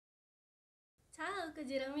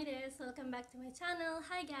Kojirami desu. Welcome back to my channel.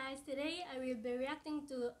 Hi guys, today I will be reacting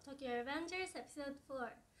to Tokyo Revengers episode 4.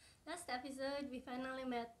 Last episode we finally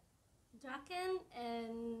met Draken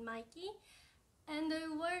and Mikey, and they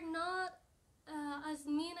were not as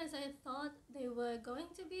mean as I thought they were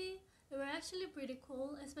going to be. They were actually pretty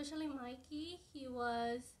cool, especially Mikey. He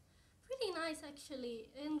was pretty nice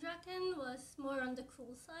actually, and Draken was more on the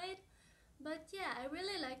cool side. But yeah, I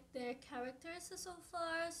really like their characters so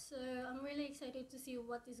far, so I'm really excited to see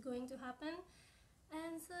what is going to happen.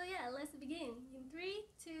 And so yeah, let's begin. In 3,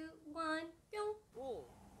 2, 1, pyong! おう、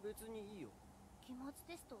別にいいよ。期末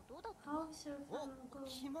テストどうだった？ How shall I go?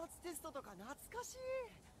 期末テストとか懐かしい。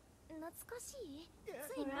懐かしい？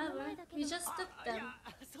ついこの Forever? 前だけ We ど。 just took い them. や、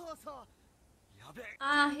そうそう。やべ。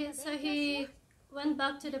So he went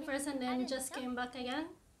back to the present and just came back again?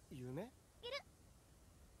 夢？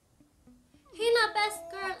 Hina,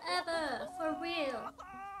 best girl ever! For real!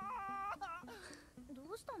 ど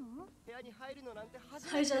うしたの？部屋に入るのなんて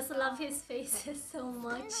初 I めて。 just love his faces so そん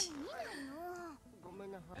なに much. 見ないの。ごめ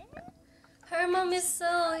んなさい。 Her mom is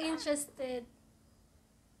so interested.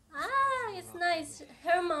 It's nice.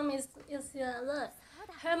 Her mom is look.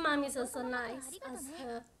 Her mom is also nice as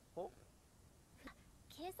her.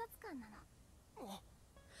 警察官なの。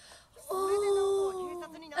 Oh,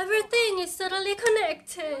 everything is totally 持っ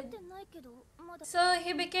connected. てないけどまだ。 So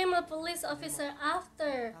he became a police officer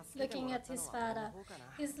after looking at his father.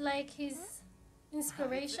 He's like his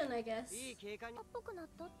inspiration, I guess. いい警官に。っぽくなっ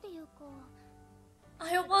たっていうか。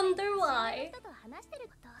 I wonder why. 人と話してる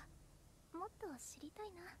こと、もっと知りた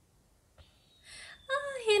いな。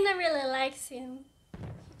 Hina really likes him.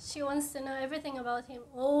 She wants to know everything about him.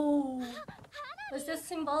 Oh, was this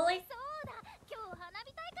symbolic? そうだ、今日花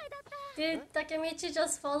火大会だった。 Did Takemichi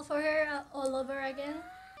just fall for her all over again?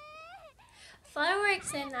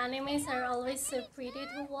 Fireworks and animes are always so pretty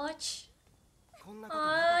to watch. こんなことな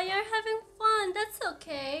かった。 You're having fun. That's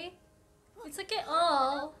okay. It's okay.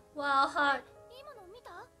 Oh, wow, heart. 今の見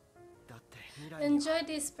た？だって未来には Enjoy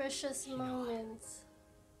these precious moments.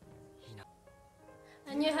 ひな。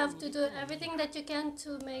 And you have to do everything that you can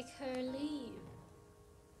to make her leave.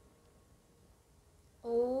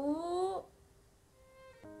 Oh,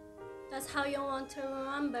 that's how you want to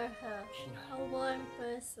remember her. A warm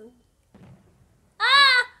person.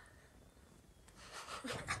 Ah!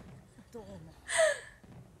 どうも。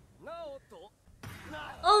なおと。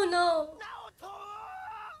な Oh no! なおと。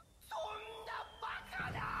そんなバ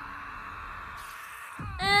カだ。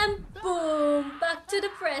 And boom! Back to the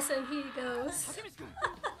present he goes. 竹道君。っ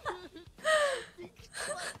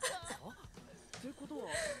てことは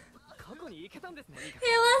過去に行けたんですね。 He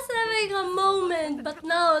was having a moment, but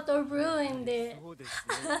Naoto ruined it. そうです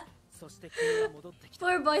ね。そして君は戻ってきた。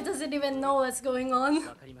 Poor boy doesn't even know what's going on.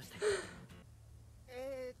 わかりました。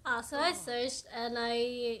So I searched and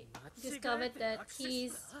I discovered that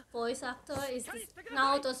his voice actor is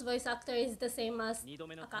Naoto's voice actor is the same as 二度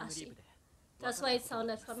目のタイムリー Akashi. プで。 That's why it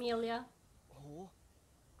sounded familiar. お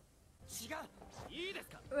違う。いいです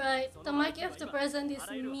か。 Right, the Mikey of the present is あ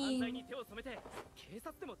らゆる犯罪 mean. に手を染めて警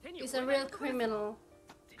察でも手に He's a real criminal.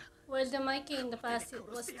 While the Mikey in the past it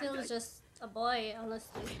was still just a boy,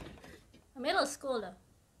 honestly. A middle schooler.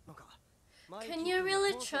 なんか Can you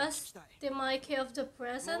really trust the Mikey of the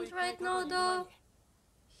present right now though?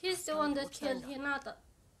 He's the one that killed Hinata.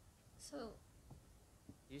 So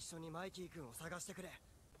一緒にマイキー君を探してくれ。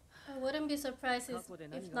 I wouldn't be surprised if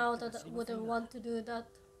Naoto wouldn't want to do that.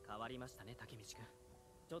 変わりましたね、竹道君。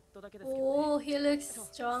ちょっとだけですけどね。 Oh, he looks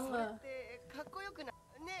stronger. かっこよくな。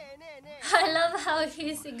ねえねえね I love how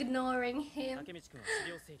he's ignoring え。 him. 竹道君は資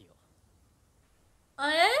料整理を。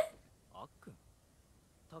Eh? あっくん。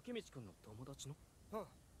竹道君の友達の？うん。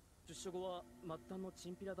出所後は末端の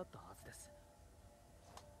チンピラだったはずです。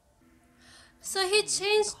 So he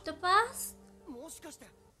changed the past? もしかして。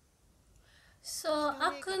 So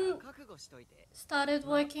AKKUN 覚悟しといて。 started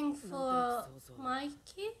working for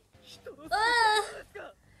Mikey? 人の Ah!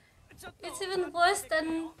 It's even worse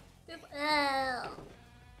than... Ugh,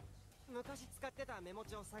 昔使ってたメモ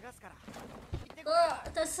帳を探すから。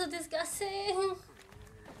 that's so disgusting.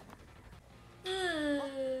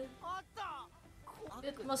 Ugh. あった。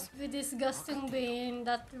 It must be disgusting being in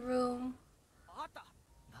that room. あった。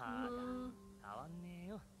まあ、変わんねえ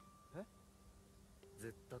よ。え？ず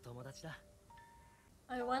っと友達だ。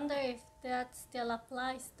 I wonder if that still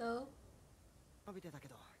applies though. 伸びてたけ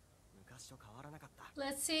ど、昔と変わらなかった。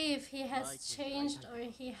 Let's see if he has changed or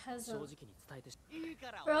he 正 hasn't. 直に伝えて。いい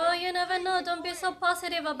から。 Bro, you never know. Don't be so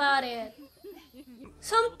positive about it.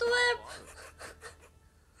 Some twip.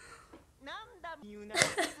 なんだ言うな。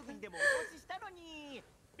すぐにでもお越ししたのに。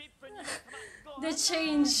ビップに The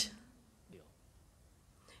change.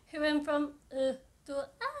 He went from to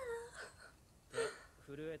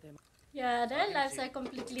Yeah, their lives are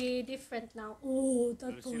completely different now. Oh,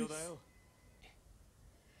 that voice.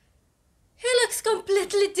 He looks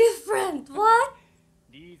completely different. What?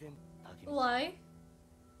 Why?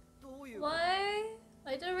 Why?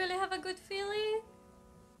 I don't really have a good feeling.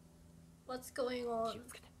 What's going on?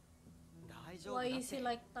 Why is he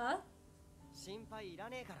like that?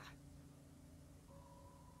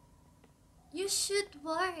 You should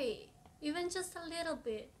worry, even just a little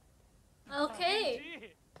bit. Okay.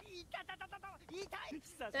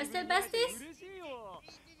 They're still besties?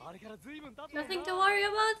 Nothing to worry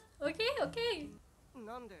about? Okay, okay.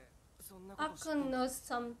 AKKUN knows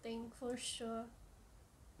something for sure.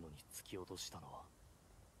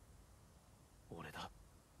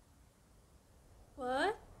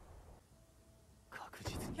 What?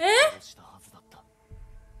 Eh?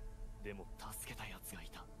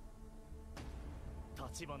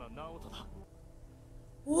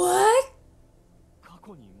 What?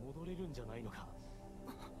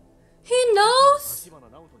 He knows?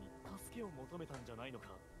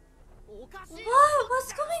 What?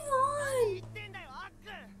 What's going on?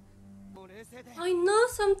 I know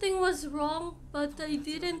something was wrong, but I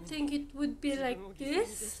didn't think it would be like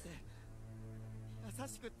this.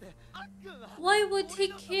 Why would he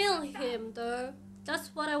kill him though? That's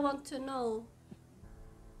what I want to know.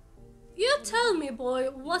 You tell me, boy,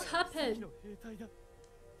 what happened?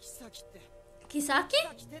 Kisaki?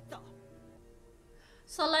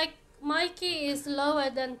 So like Mikey is lower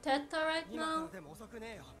than Teta right now?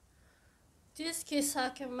 This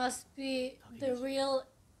Kisaki must be the real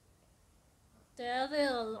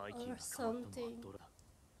devil or something.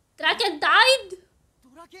 Draken died?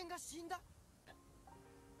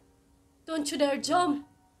 Don't you dare jump!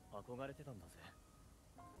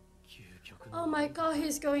 Oh my god,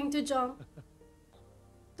 he's going to jump.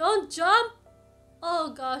 Don't jump!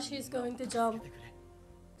 Oh gosh, he's going to jump.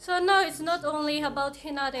 So now it's not only about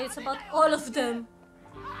Hinata, it's about all of them.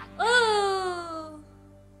 Oh!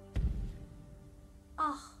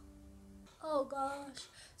 Ah. Oh gosh.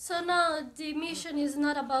 So now the mission is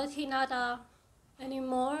not about Hinata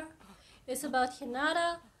anymore. It's about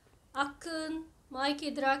Hinata, AKKUN,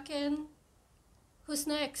 Mikey, Draken. Who's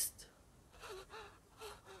next?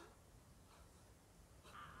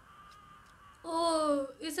 Oh,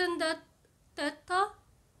 isn't that Teta?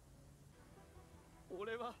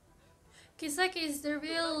 Kisaki is the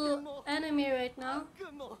real enemy right now.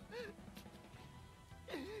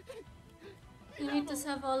 You need to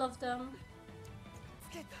save all of them.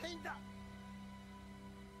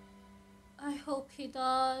 I hope he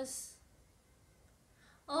does.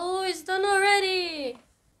 Oh, it's done already!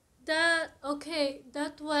 That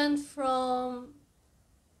went from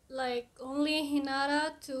like only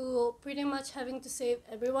Hinata to pretty much having to save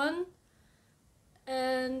everyone.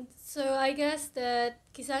 And so I guess that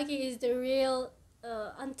Kisaki is the real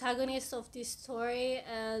antagonist of this story,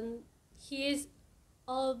 and his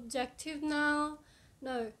objective now,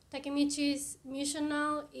 no, Takemichi's mission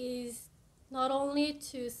now is not only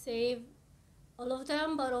to save all of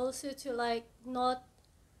them, but also to like not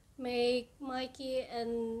make Mikey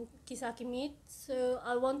and Kisaki meet. So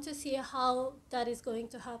I want to see how that is going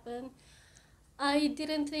to happen. I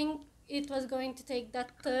didn't think it was going to take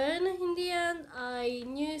that turn in the end. I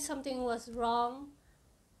knew something was wrong,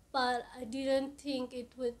 but I didn't think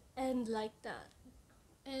it would end like that.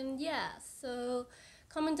 And yeah, so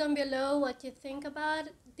comment down below what you think about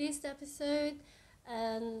this episode,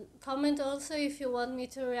 and comment also if you want me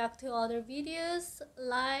to react to other videos.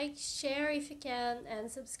 Like, share if you can,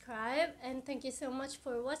 and subscribe. And thank you so much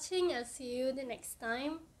for watching. I'll see you the next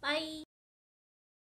time. Bye!